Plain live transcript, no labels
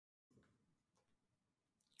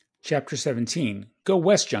Chapter 17. Go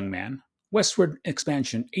West, Young Man. Westward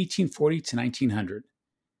Expansion, 1840 to 1900.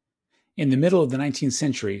 In the middle of the 19th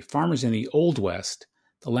century, farmers in the Old West,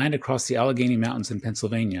 the land across the Allegheny Mountains in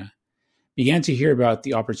Pennsylvania, began to hear about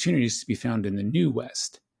the opportunities to be found in the New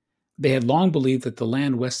West. They had long believed that the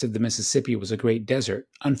land west of the Mississippi was a great desert,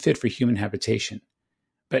 unfit for human habitation.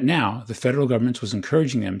 But now, the federal government was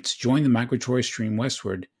encouraging them to join the migratory stream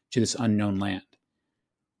westward to this unknown land.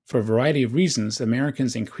 For a variety of reasons,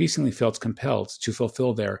 Americans increasingly felt compelled to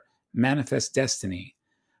fulfill their manifest destiny,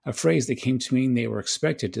 a phrase that came to mean they were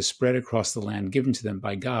expected to spread across the land given to them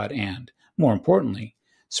by God and, more importantly,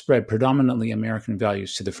 spread predominantly American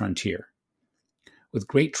values to the frontier. With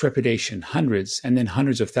great trepidation, hundreds and then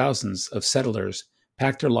hundreds of thousands of settlers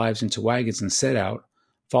packed their lives into wagons and set out,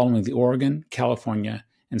 following the Oregon, California,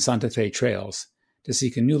 and Santa Fe trails, to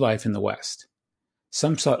seek a new life in the West.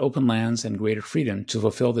 Some sought open lands and greater freedom to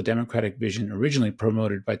fulfill the democratic vision originally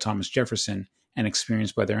promoted by Thomas Jefferson and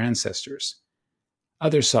experienced by their ancestors.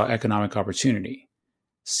 Others saw economic opportunity.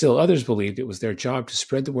 Still others believed it was their job to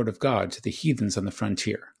spread the word of God to the heathens on the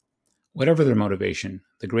frontier. Whatever their motivation,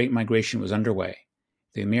 the Great Migration was underway.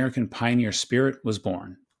 The American pioneer spirit was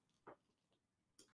born.